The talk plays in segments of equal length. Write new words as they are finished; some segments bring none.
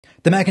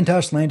The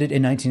Macintosh landed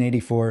in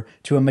 1984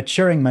 to a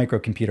maturing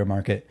microcomputer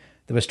market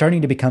that was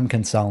starting to become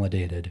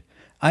consolidated.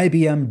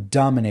 IBM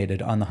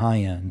dominated on the high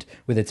end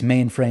with its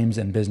mainframes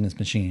and business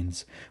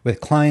machines,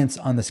 with clients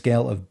on the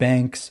scale of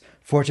banks,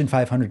 Fortune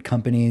 500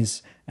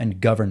 companies,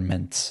 and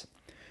governments.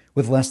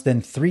 With less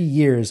than 3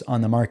 years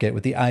on the market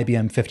with the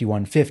IBM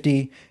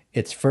 5150,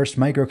 its first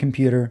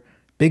microcomputer,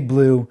 Big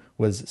Blue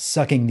was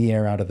sucking the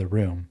air out of the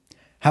room.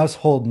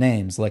 Household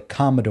names like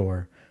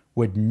Commodore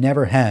would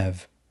never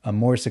have a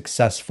more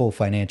successful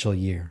financial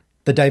year.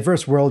 The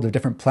diverse world of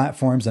different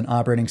platforms and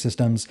operating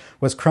systems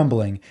was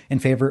crumbling in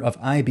favor of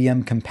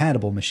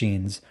IBM-compatible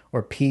machines,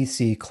 or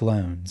PC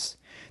clones.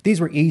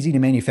 These were easy to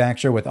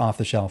manufacture with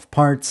off-the-shelf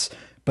parts,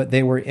 but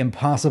they were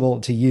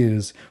impossible to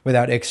use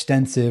without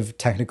extensive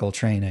technical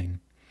training.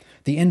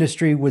 The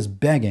industry was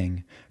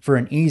begging for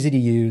an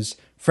easy-to-use,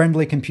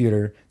 friendly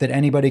computer that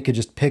anybody could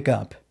just pick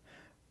up,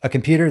 a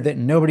computer that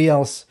nobody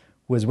else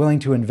was willing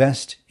to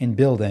invest in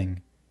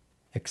building,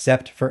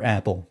 except for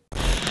Apple.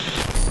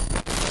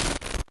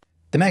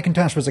 The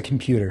Macintosh was a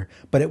computer,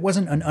 but it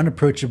wasn't an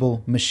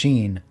unapproachable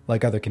machine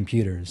like other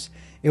computers.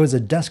 It was a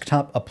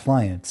desktop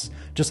appliance,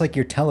 just like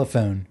your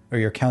telephone or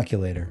your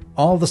calculator.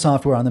 All the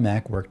software on the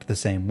Mac worked the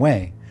same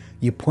way.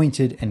 You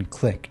pointed and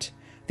clicked.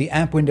 The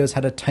app windows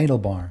had a title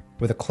bar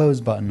with a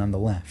close button on the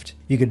left.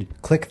 You could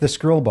click the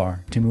scroll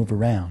bar to move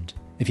around.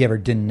 If you ever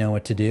didn't know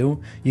what to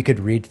do, you could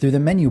read through the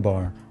menu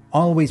bar,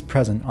 always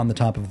present on the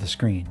top of the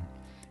screen.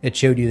 It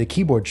showed you the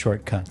keyboard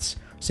shortcuts,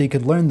 so you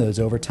could learn those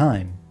over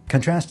time.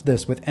 Contrast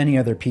this with any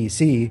other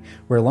PC,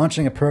 where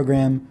launching a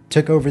program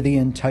took over the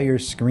entire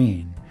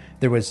screen.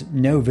 There was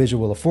no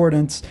visual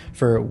affordance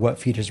for what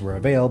features were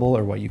available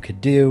or what you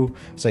could do,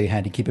 so you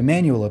had to keep a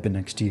manual open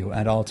next to you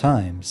at all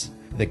times.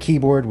 The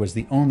keyboard was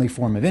the only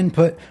form of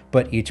input,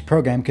 but each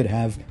program could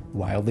have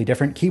wildly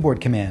different keyboard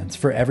commands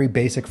for every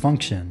basic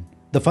function.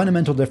 The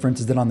fundamental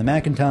difference is that on the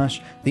Macintosh,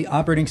 the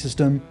operating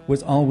system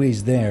was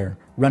always there,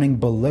 running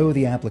below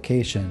the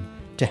application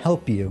to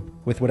help you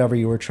with whatever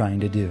you were trying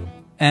to do.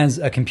 As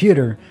a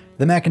computer,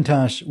 the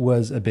Macintosh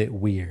was a bit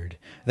weird.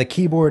 The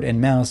keyboard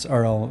and mouse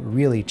are all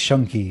really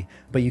chunky,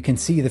 but you can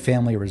see the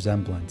family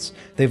resemblance.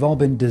 They've all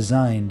been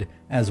designed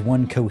as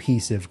one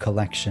cohesive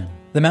collection.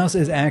 The mouse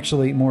is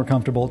actually more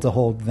comfortable to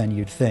hold than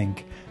you'd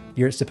think.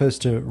 You're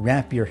supposed to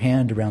wrap your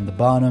hand around the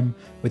bottom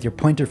with your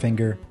pointer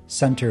finger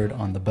centered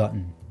on the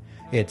button.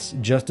 It's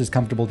just as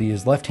comfortable to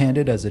use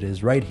left-handed as it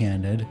is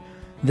right-handed.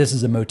 This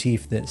is a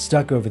motif that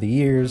stuck over the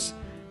years,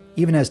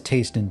 even as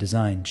taste and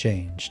design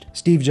changed.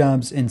 Steve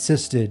Jobs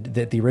insisted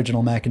that the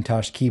original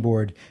Macintosh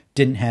keyboard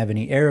didn't have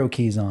any arrow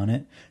keys on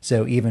it,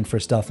 so even for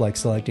stuff like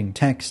selecting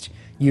text,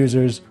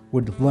 users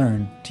would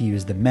learn to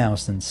use the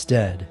mouse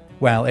instead.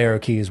 While arrow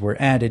keys were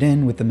added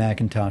in with the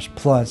Macintosh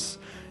Plus,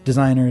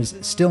 designers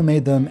still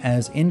made them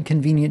as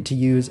inconvenient to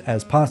use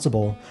as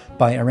possible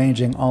by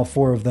arranging all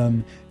 4 of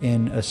them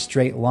in a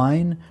straight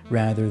line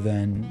rather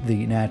than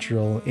the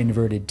natural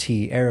inverted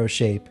T arrow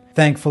shape.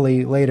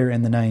 Thankfully, later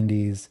in the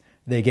 90s,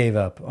 they gave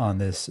up on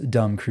this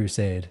dumb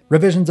crusade.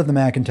 Revisions of the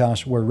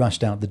Macintosh were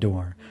rushed out the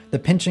door. The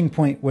pinching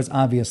point was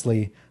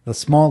obviously the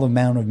small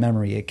amount of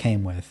memory it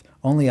came with,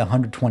 only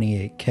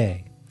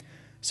 128K.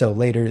 So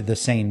later the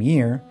same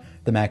year,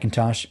 the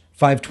Macintosh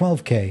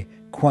 512K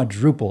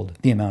quadrupled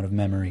the amount of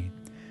memory.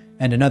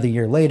 And another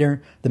year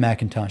later, the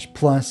Macintosh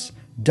Plus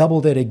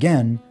doubled it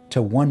again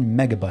to 1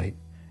 megabyte.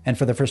 And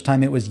for the first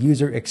time it was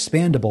user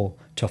expandable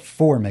to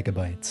 4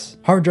 megabytes.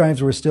 Hard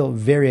drives were still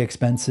very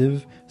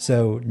expensive,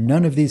 so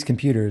none of these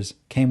computers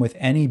came with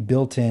any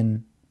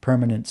built-in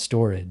permanent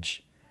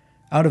storage.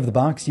 Out of the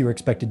box, you were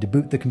expected to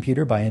boot the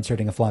computer by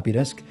inserting a floppy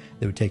disk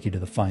that would take you to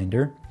the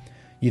Finder.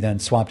 You then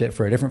swapped it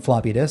for a different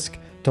floppy disk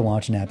to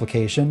launch an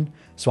application,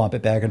 swap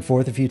it back and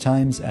forth a few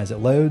times as it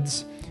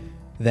loads.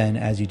 Then,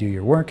 as you do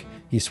your work,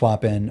 you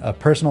swap in a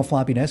personal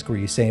floppy disk where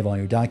you save all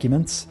your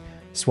documents,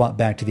 swap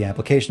back to the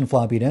application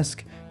floppy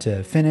disk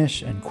to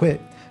finish and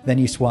quit. Then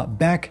you swap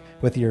back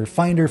with your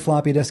Finder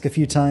floppy disk a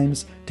few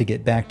times to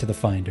get back to the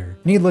Finder.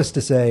 Needless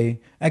to say,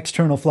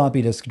 external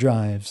floppy disk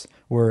drives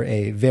were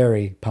a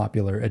very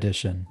popular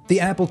addition. The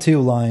Apple II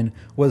line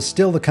was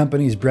still the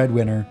company's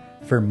breadwinner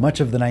for much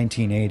of the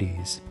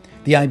 1980s.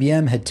 The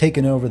IBM had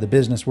taken over the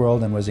business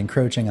world and was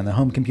encroaching on the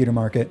home computer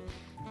market,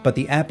 but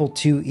the Apple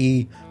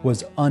IIe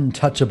was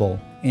untouchable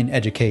in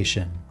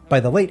education. By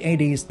the late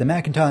 80s, the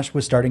Macintosh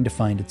was starting to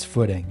find its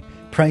footing.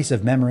 Price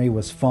of memory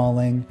was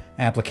falling,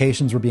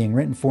 applications were being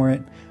written for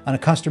it, and a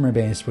customer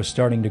base was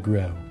starting to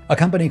grow. A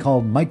company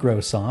called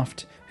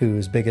Microsoft,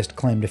 whose biggest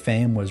claim to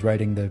fame was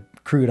writing the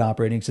crude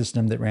operating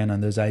system that ran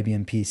on those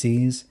IBM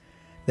PCs,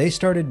 they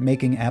started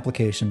making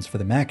applications for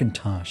the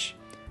Macintosh,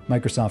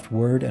 Microsoft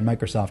Word and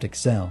Microsoft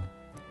Excel.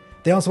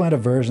 They also had a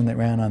version that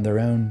ran on their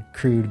own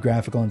crude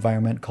graphical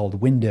environment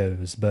called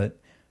Windows, but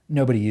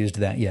nobody used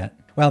that yet.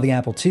 While the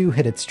Apple II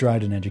hit its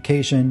stride in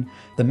education,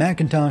 the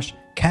Macintosh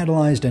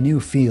catalyzed a new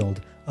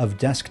field of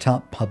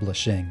desktop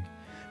publishing.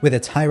 With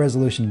its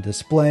high-resolution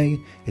display,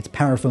 its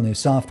powerful new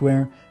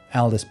software,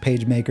 Aldus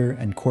PageMaker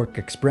and Quark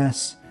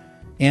Express,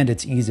 and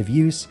its ease of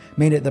use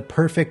made it the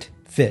perfect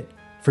fit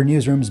for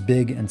newsrooms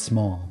big and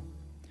small.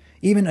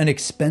 Even an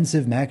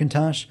expensive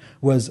Macintosh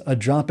was a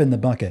drop in the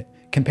bucket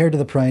compared to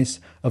the price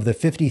of the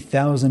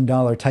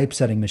 $50,000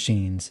 typesetting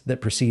machines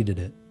that preceded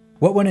it.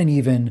 What would an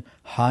even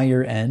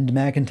higher-end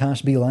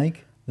Macintosh be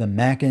like? The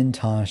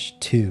Macintosh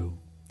 2.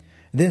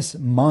 This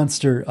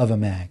monster of a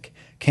Mac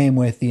came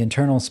with the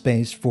internal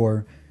space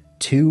for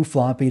 2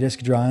 floppy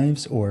disk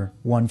drives, or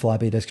 1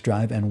 floppy disk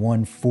drive and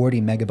 1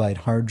 40 megabyte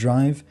hard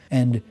drive,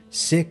 and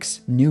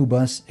 6 new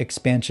bus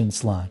expansion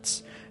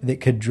slots that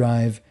could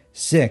drive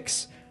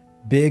 6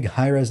 big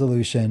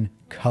high-resolution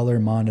color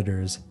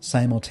monitors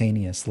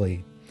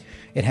simultaneously.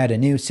 It had a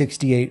new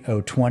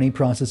 68020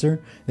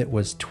 processor that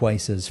was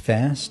twice as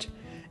fast,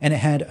 and it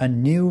had a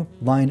new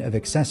line of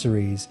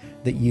accessories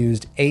that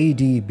used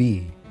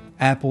ADB,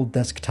 Apple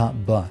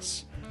Desktop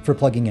Bus, for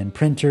plugging in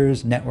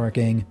printers,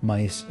 networking,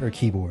 mice, or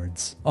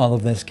keyboards. All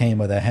of this came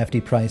with a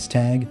hefty price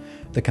tag.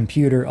 The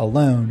computer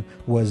alone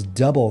was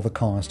double the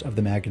cost of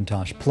the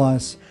Macintosh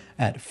Plus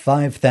at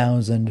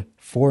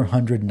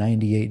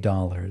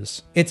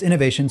 $5,498. Its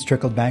innovations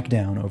trickled back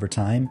down over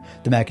time.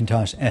 The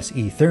Macintosh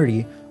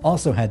SE30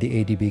 also had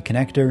the ADB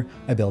connector,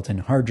 a built-in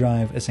hard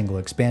drive, a single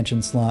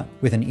expansion slot,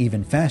 with an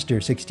even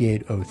faster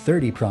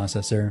 68030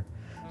 processor,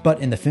 but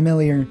in the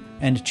familiar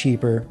and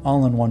cheaper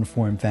all-in-one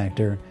form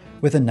factor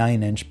with a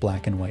 9-inch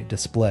black and white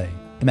display.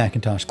 The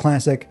Macintosh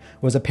Classic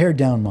was a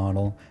pared-down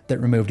model that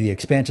removed the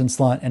expansion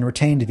slot and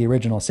retained the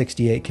original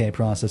 68K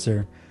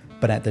processor,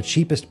 but at the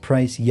cheapest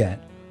price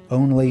yet,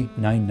 only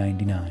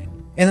 $999.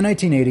 In the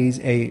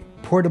 1980s, a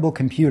portable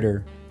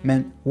computer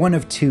meant one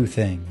of two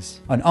things: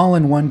 an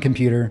all-in-one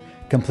computer,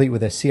 complete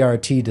with a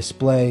CRT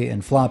display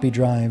and floppy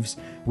drives,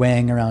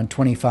 weighing around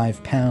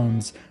 25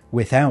 pounds,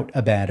 without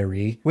a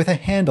battery, with a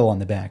handle on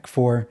the back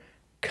for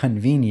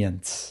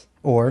convenience.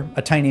 Or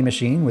a tiny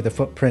machine with a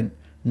footprint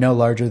no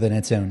larger than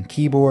its own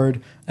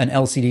keyboard, an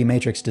LCD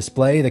matrix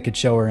display that could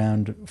show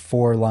around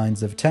 4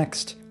 lines of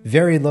text,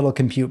 very little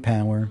compute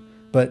power,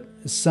 but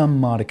some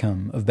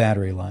modicum of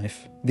battery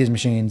life. These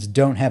machines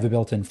don't have a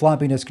built-in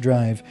floppy disk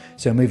drive,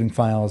 so moving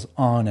files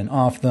on and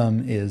off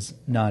them is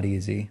not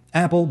easy.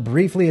 Apple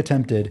briefly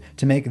attempted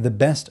to make the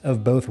best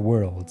of both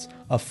worlds,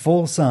 a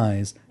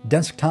full-size,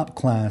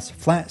 desktop-class,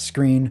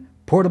 flat-screen,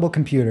 portable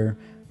computer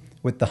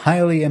with the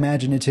highly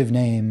imaginative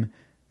name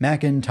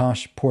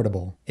Macintosh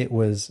Portable. It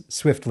was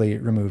swiftly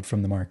removed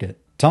from the market.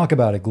 Talk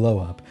about a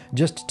glow-up.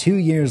 Just 2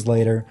 years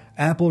later,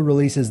 Apple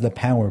releases the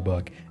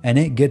PowerBook, and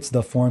it gets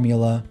the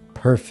formula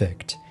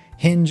perfect.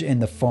 Hinge in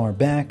the far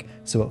back,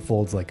 so it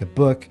folds like a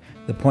book,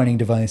 the pointing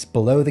device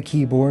below the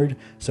keyboard,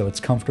 so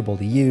it's comfortable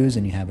to use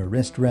and you have a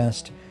wrist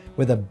rest,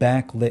 with a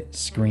backlit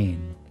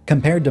screen.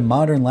 Compared to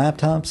modern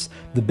laptops,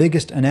 the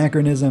biggest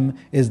anachronism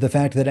is the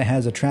fact that it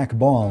has a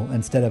trackball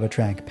instead of a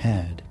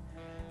trackpad.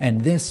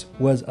 And this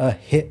was a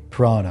hit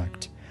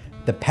product.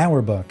 The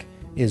PowerBook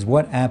is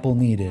what Apple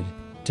needed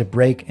to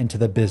break into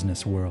the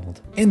business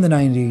world. In the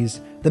 90s,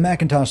 the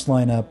Macintosh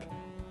lineup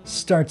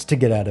starts to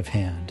get out of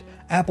hand.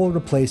 Apple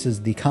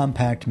replaces the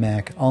compact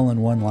Mac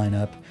all-in-one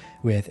lineup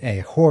with a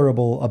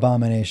horrible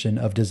abomination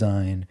of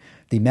design,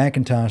 the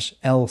Macintosh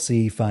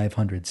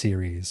LC500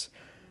 series.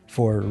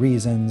 For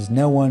reasons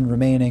no one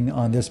remaining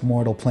on this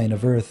mortal plane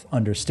of Earth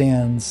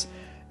understands,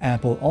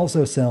 Apple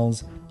also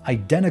sells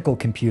identical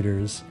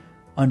computers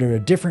under a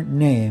different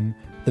name,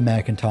 the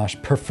Macintosh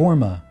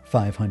Performa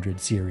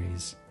 500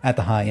 series. At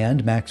the high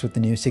end, Macs with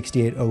the new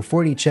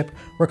 68040 chip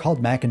were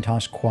called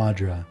Macintosh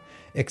Quadra,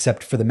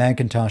 except for the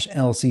Macintosh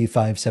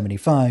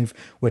LC575,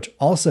 which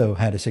also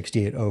had a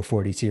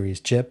 68040 series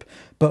chip,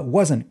 but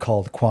wasn't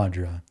called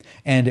Quadra.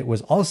 And it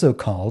was also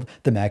called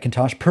the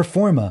Macintosh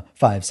Performa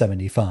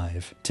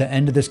 575. To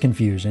end this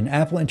confusion,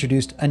 Apple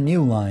introduced a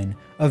new line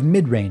of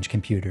mid-range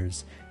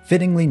computers,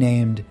 fittingly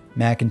named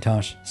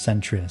Macintosh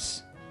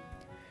Centris.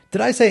 Did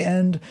I say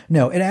end?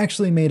 No, it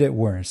actually made it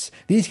worse.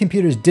 These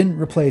computers didn't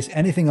replace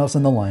anything else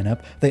in the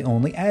lineup, they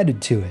only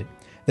added to it.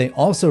 They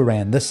also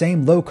ran the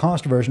same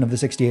low-cost version of the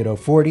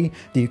 68040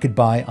 that you could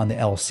buy on the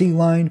LC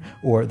line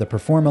or the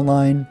Performa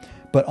line,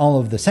 but all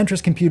of the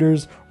Centris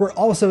computers were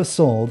also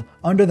sold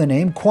under the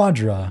name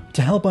Quadra.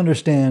 To help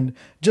understand,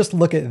 just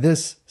look at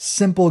this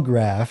simple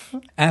graph.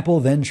 Apple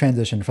then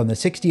transitioned from the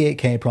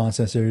 68K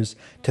processors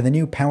to the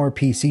new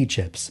PowerPC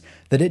chips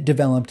that it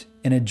developed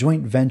in a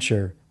joint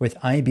venture with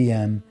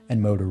IBM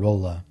and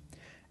Motorola.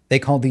 They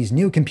called these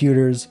new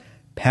computers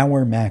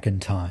Power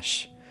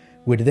Macintosh.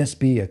 Would this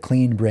be a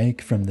clean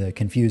break from the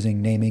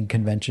confusing naming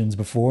conventions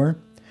before?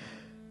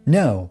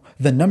 No,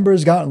 the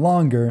numbers got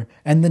longer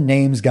and the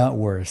names got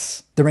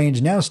worse. The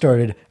range now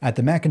started at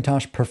the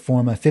Macintosh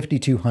Performa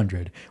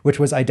 5200, which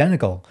was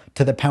identical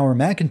to the Power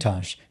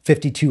Macintosh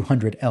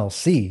 5200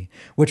 LC,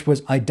 which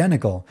was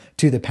identical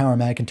to the Power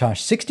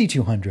Macintosh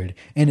 6200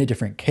 in a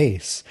different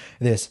case.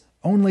 This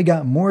only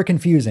got more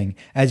confusing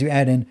as you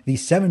add in the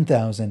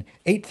 7000,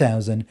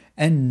 8000,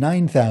 and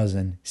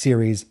 9000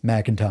 series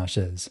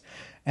Macintoshes.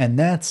 And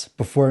that's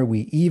before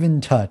we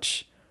even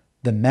touch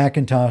the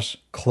Macintosh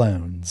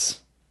clones.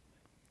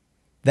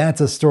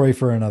 That's a story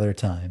for another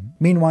time.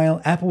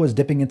 Meanwhile, Apple was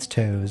dipping its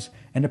toes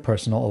into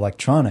personal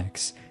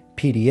electronics.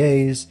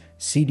 PDAs,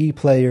 CD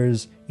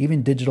players,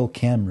 even digital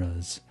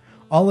cameras.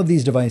 All of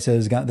these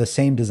devices got the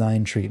same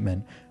design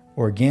treatment: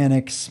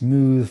 organic,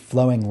 smooth,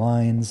 flowing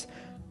lines,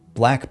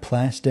 black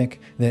plastic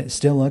that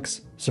still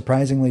looks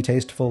surprisingly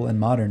tasteful and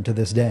modern to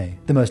this day.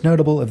 The most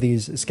notable of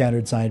these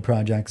scattered side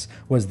projects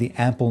was the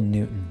Apple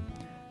Newton.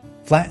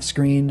 Flat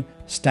screen,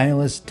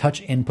 stylus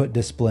touch input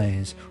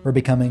displays were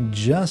becoming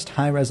just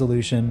high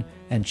resolution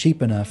and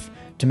cheap enough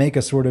to make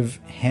a sort of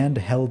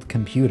handheld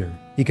computer.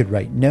 You could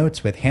write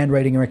notes with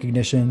handwriting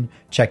recognition,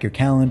 check your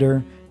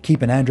calendar,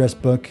 keep an address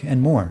book,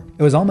 and more.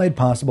 It was all made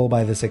possible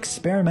by this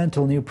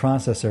experimental new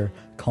processor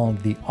called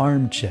the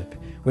ARM chip,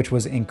 which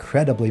was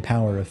incredibly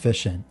power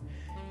efficient.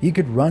 You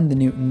could run the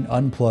Newton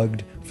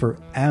unplugged for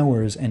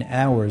hours and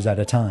hours at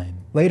a time.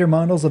 Later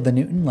models of the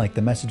Newton, like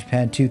the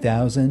MessagePad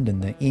 2000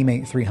 and the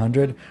eMate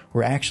 300,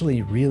 were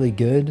actually really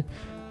good,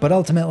 but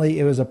ultimately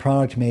it was a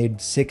product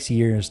made 6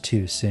 years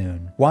too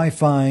soon.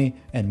 Wi-Fi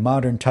and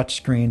modern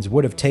touchscreens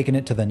would have taken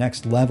it to the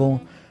next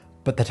level,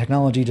 but the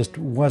technology just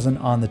wasn't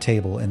on the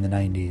table in the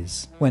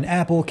 90s. When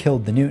Apple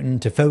killed the Newton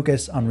to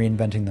focus on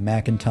reinventing the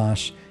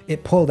Macintosh,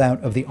 it pulled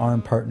out of the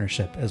ARM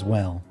partnership as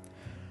well.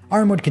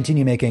 ARM would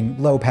continue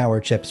making low-power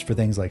chips for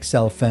things like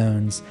cell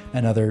phones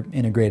and other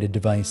integrated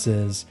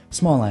devices,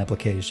 small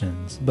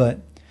applications,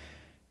 but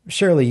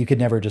surely you could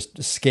never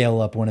just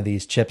scale up one of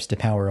these chips to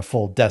power a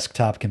full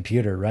desktop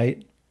computer,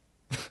 right?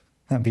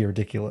 That'd be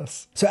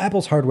ridiculous. So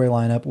Apple's hardware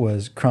lineup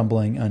was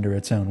crumbling under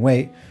its own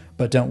weight,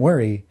 but don't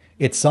worry,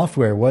 its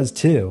software was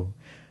too.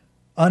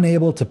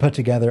 Unable to put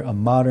together a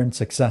modern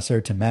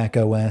successor to Mac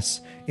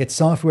OS, its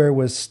software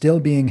was still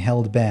being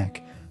held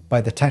back by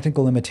the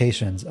technical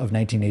limitations of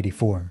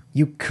 1984.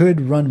 You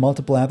could run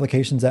multiple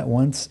applications at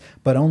once,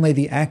 but only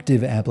the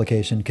active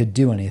application could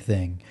do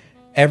anything.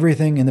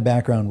 Everything in the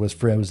background was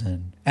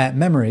frozen. App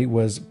memory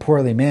was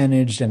poorly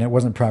managed and it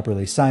wasn't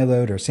properly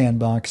siloed or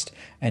sandboxed.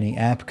 Any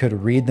app could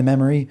read the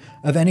memory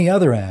of any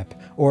other app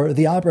or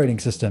the operating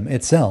system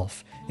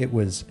itself. It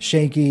was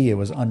shaky, it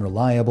was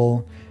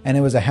unreliable, and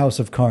it was a house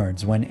of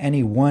cards. When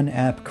any one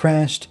app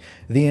crashed,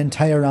 the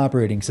entire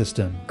operating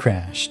system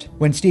crashed.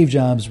 When Steve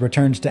Jobs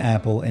returned to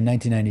Apple in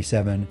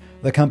 1997,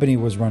 the company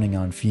was running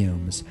on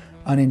fumes.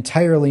 An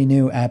entirely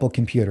new Apple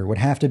computer would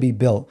have to be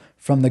built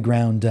from the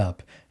ground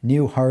up.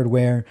 New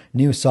hardware,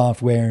 new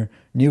software,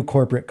 new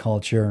corporate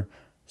culture,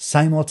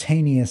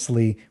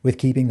 simultaneously with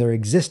keeping their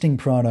existing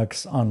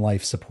products on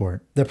life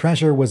support. The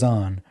pressure was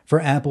on for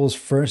Apple's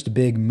first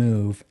big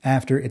move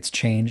after its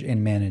change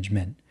in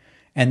management,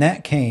 and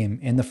that came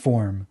in the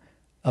form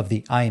of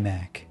the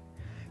iMac.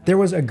 There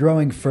was a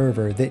growing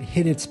fervor that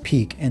hit its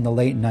peak in the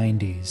late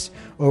 90s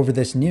over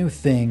this new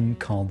thing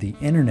called the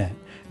internet.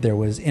 There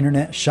was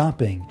internet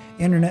shopping,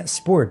 internet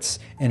sports,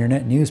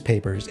 internet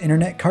newspapers,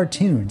 internet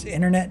cartoons,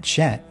 internet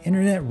chat,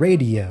 internet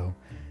radio,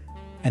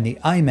 and the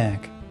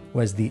iMac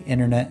was the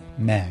Internet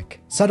Mac.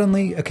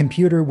 Suddenly, a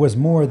computer was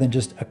more than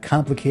just a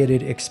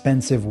complicated,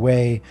 expensive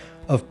way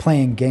of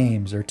playing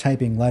games or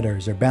typing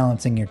letters or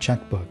balancing your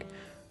checkbook.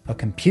 A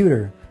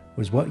computer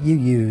was what you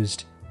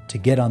used to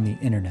get on the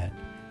internet,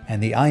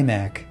 and the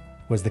iMac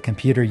was the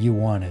computer you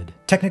wanted.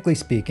 Technically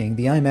speaking,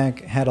 the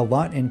iMac had a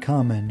lot in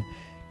common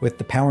with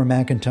the Power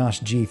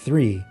Macintosh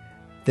G3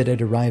 that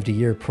had arrived a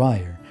year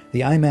prior.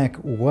 The iMac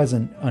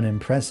wasn't an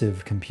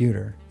impressive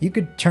computer. You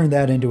could turn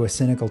that into a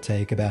cynical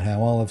take about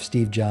how all of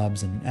Steve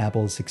Jobs and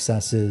Apple's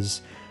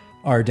successes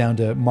are down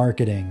to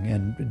marketing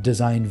and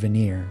design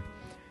veneer.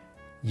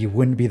 You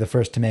wouldn't be the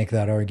first to make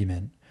that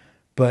argument.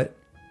 But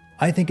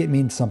I think it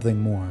means something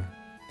more.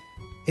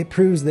 It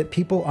proves that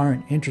people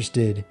aren't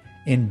interested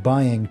in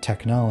buying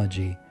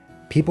technology.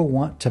 People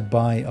want to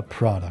buy a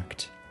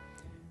product.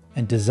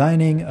 And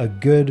designing a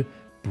good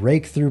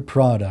breakthrough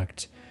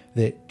product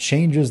that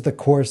changes the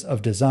course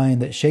of design,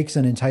 that shakes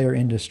an entire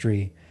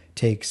industry,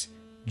 takes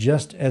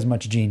just as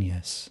much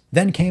genius.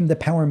 Then came the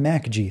Power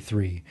Mac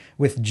G3,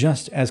 with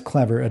just as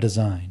clever a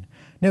design.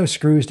 No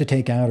screws to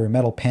take out or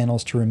metal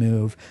panels to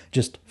remove.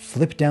 Just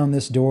flip down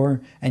this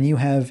door and you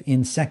have,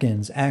 in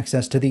seconds,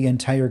 access to the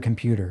entire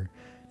computer.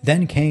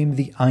 Then came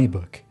the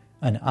iBook,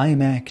 an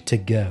iMac to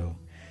go,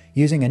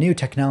 using a new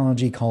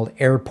technology called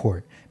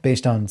Airport,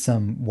 based on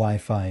some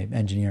Wi-Fi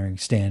engineering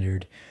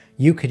standard.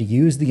 You could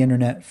use the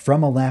internet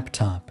from a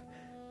laptop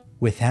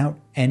without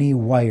any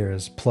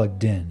wires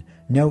plugged in,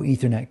 no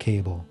Ethernet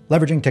cable.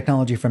 Leveraging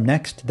technology from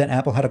Next that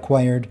Apple had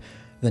acquired,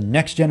 the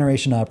next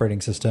generation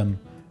operating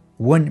system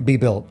wouldn't be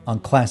built on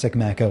classic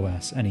Mac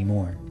OS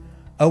anymore.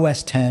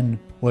 OS X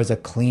was a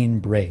clean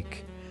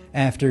break.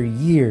 After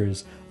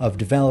years of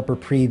developer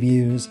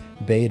previews,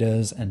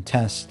 betas, and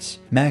tests,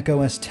 Mac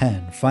OS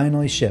X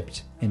finally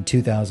shipped in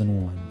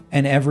 2001.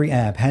 And every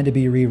app had to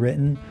be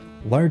rewritten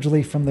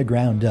largely from the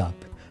ground up.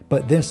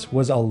 But this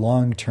was a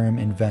long-term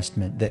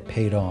investment that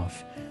paid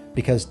off,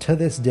 because to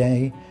this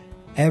day,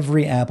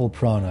 every Apple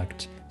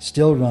product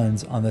still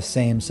runs on the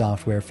same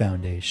software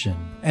foundation.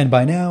 And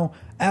by now,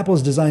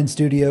 Apple's design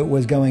studio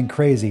was going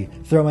crazy,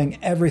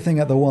 throwing everything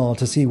at the wall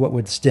to see what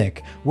would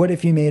stick. What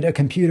if you made a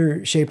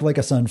computer shaped like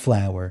a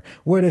sunflower?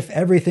 What if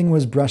everything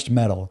was brushed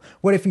metal?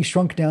 What if you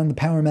shrunk down the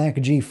Power Mac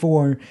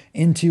G4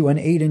 into an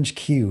 8-inch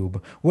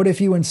cube? What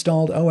if you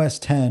installed OS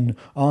X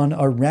on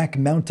a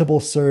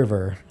rack-mountable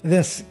server?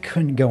 This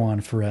couldn't go on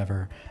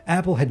forever.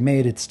 Apple had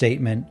made its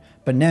statement,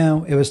 but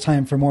now it was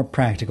time for more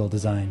practical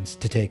designs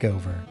to take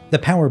over. The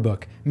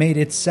PowerBook made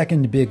its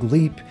second big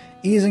leap,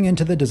 easing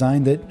into the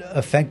design that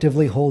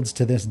effectively holds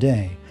to this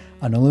day.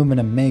 An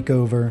aluminum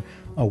makeover,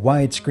 a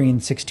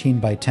widescreen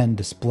 16:10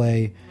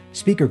 display,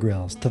 speaker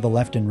grills to the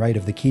left and right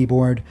of the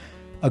keyboard,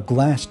 a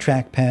glass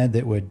trackpad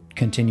that would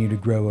continue to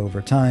grow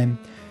over time,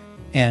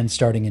 and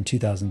starting in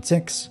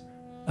 2006,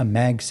 a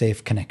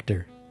MagSafe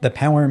connector. The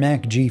Power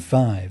Mac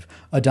G5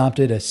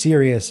 adopted a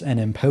serious and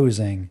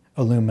imposing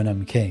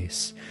aluminum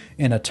case.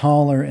 In a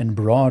taller and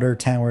broader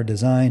tower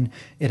design,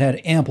 it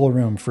had ample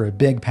room for a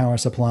big power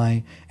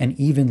supply and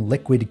even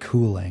liquid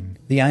cooling.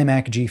 The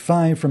iMac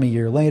G5 from a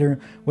year later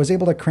was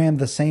able to cram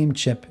the same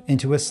chip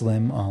into a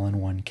slim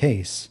all-in-one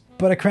case.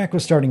 But a crack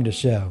was starting to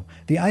show.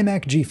 The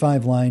iMac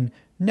G5 line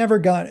never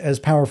got as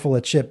powerful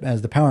a chip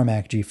as the Power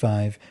Mac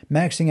G5,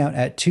 maxing out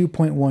at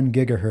 2.1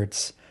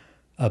 gigahertz,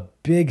 a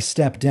big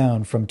step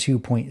down from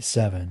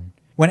 2.7.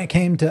 When it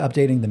came to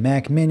updating the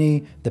Mac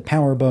Mini, the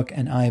PowerBook,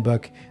 and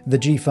iBook, the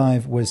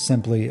G5 was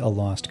simply a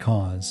lost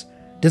cause.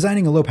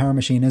 Designing a low-power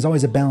machine is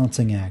always a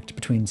balancing act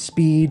between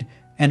speed,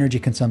 energy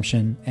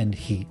consumption, and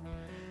heat.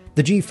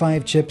 The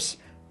G5 chips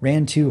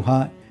ran too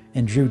hot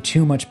and drew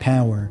too much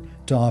power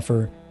to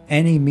offer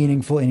any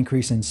meaningful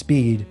increase in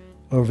speed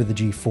over the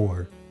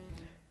G4.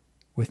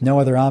 With no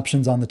other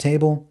options on the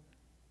table,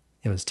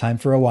 it was time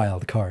for a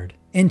wild card.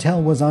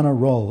 Intel was on a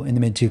roll in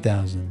the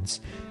mid-2000s.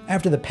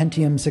 After the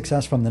Pentium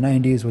success from the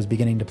 90s was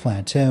beginning to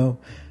plateau,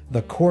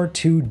 the Core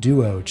 2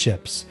 Duo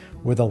chips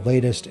were the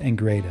latest and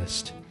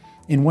greatest.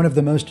 In one of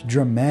the most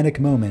dramatic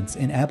moments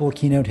in Apple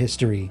keynote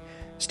history,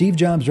 Steve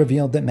Jobs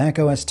revealed that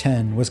macOS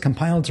X was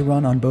compiled to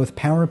run on both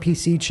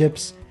PowerPC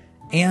chips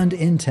and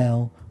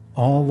Intel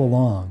all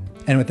along.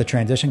 And with the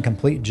transition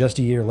complete just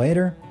a year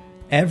later,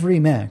 every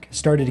Mac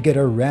started to get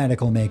a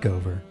radical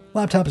makeover.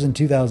 Laptops in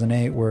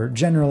 2008 were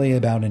generally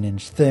about an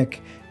inch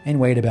thick and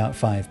weighed about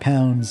 5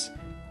 pounds,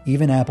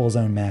 even Apple's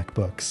own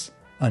MacBooks,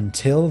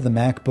 until the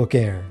MacBook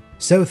Air.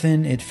 So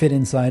thin it fit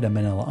inside a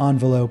manila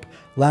envelope,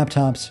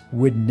 laptops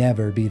would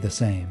never be the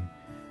same.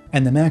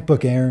 And the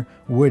MacBook Air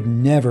would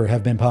never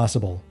have been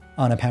possible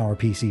on a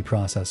PowerPC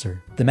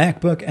processor. The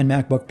MacBook and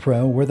MacBook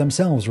Pro were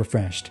themselves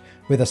refreshed,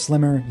 with a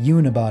slimmer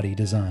unibody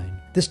design.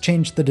 This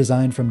changed the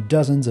design from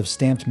dozens of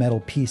stamped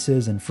metal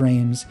pieces and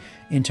frames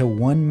into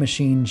one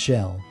machine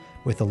shell,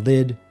 with a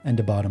lid and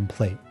a bottom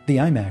plate. The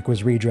iMac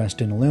was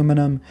redressed in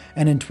aluminum,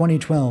 and in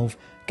 2012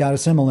 got a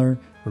similar,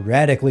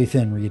 radically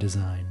thin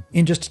redesign.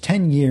 In just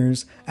 10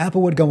 years,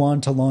 Apple would go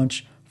on to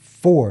launch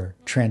 4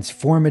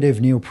 transformative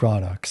new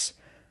products,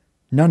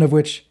 none of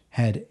which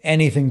had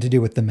anything to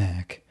do with the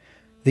Mac.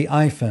 The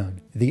iPhone,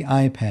 the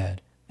iPad,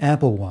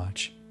 Apple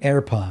Watch,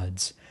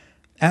 AirPods.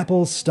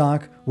 Apple's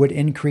stock would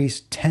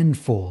increase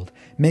tenfold,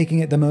 making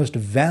it the most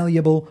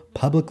valuable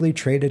publicly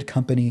traded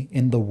company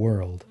in the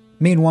world.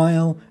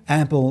 Meanwhile,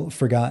 Apple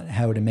forgot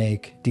how to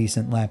make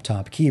decent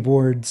laptop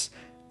keyboards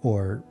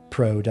or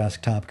pro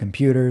desktop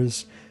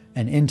computers,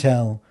 and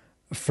Intel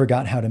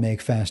forgot how to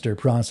make faster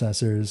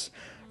processors.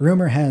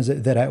 Rumor has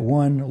it that at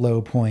one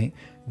low point,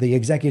 the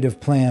executive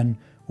plan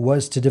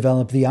was to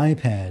develop the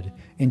iPad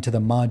into the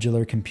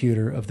modular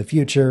computer of the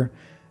future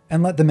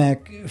and let the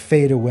Mac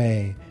fade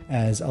away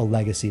as a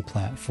legacy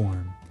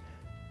platform.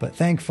 But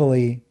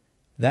thankfully,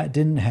 that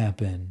didn't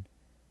happen.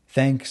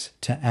 Thanks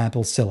to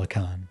Apple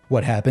Silicon.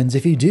 What happens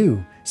if you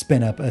do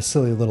spin up a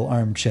silly little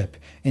ARM chip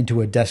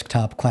into a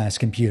desktop-class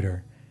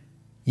computer?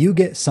 You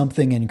get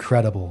something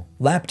incredible.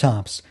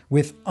 Laptops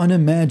with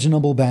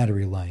unimaginable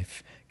battery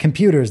life.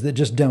 Computers that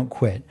just don't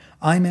quit.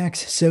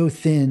 iMacs so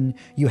thin,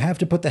 you have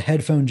to put the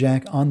headphone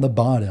jack on the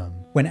bottom.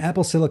 When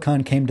Apple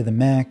Silicon came to the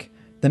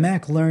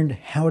Mac learned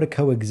how to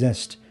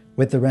coexist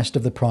with the rest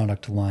of the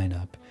product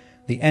lineup.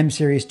 The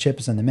M-series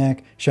chips on the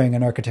Mac sharing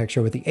an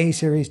architecture with the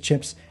A-series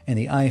chips and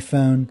the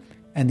iPhone,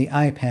 and the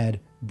iPad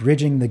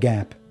bridging the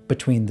gap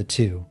between the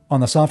two. On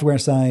the software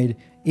side,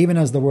 even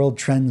as the world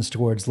trends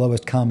towards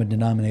lowest common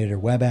denominator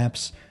web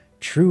apps,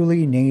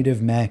 truly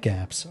native Mac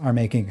apps are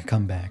making a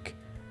comeback.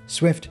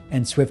 Swift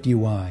and Swift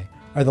UI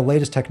are the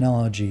latest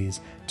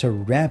technologies to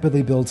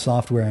rapidly build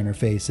software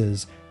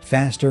interfaces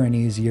faster and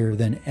easier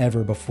than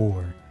ever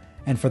before.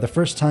 And for the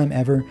first time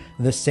ever,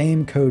 the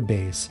same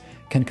codebase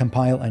can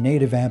compile a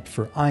native app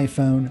for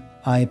iPhone,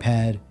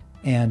 iPad,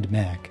 and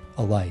Mac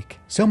alike.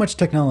 So much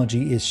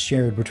technology is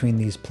shared between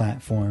these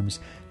platforms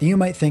that you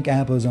might think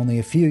Apple is only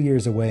a few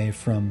years away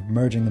from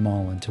merging them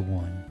all into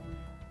one.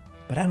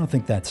 But I don't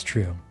think that's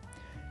true.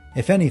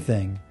 If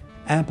anything,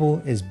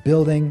 Apple is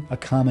building a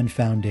common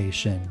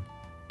foundation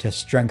to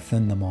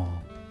strengthen them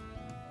all.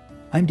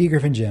 I'm D.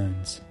 Griffin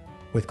Jones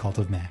with Cult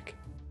of Mac.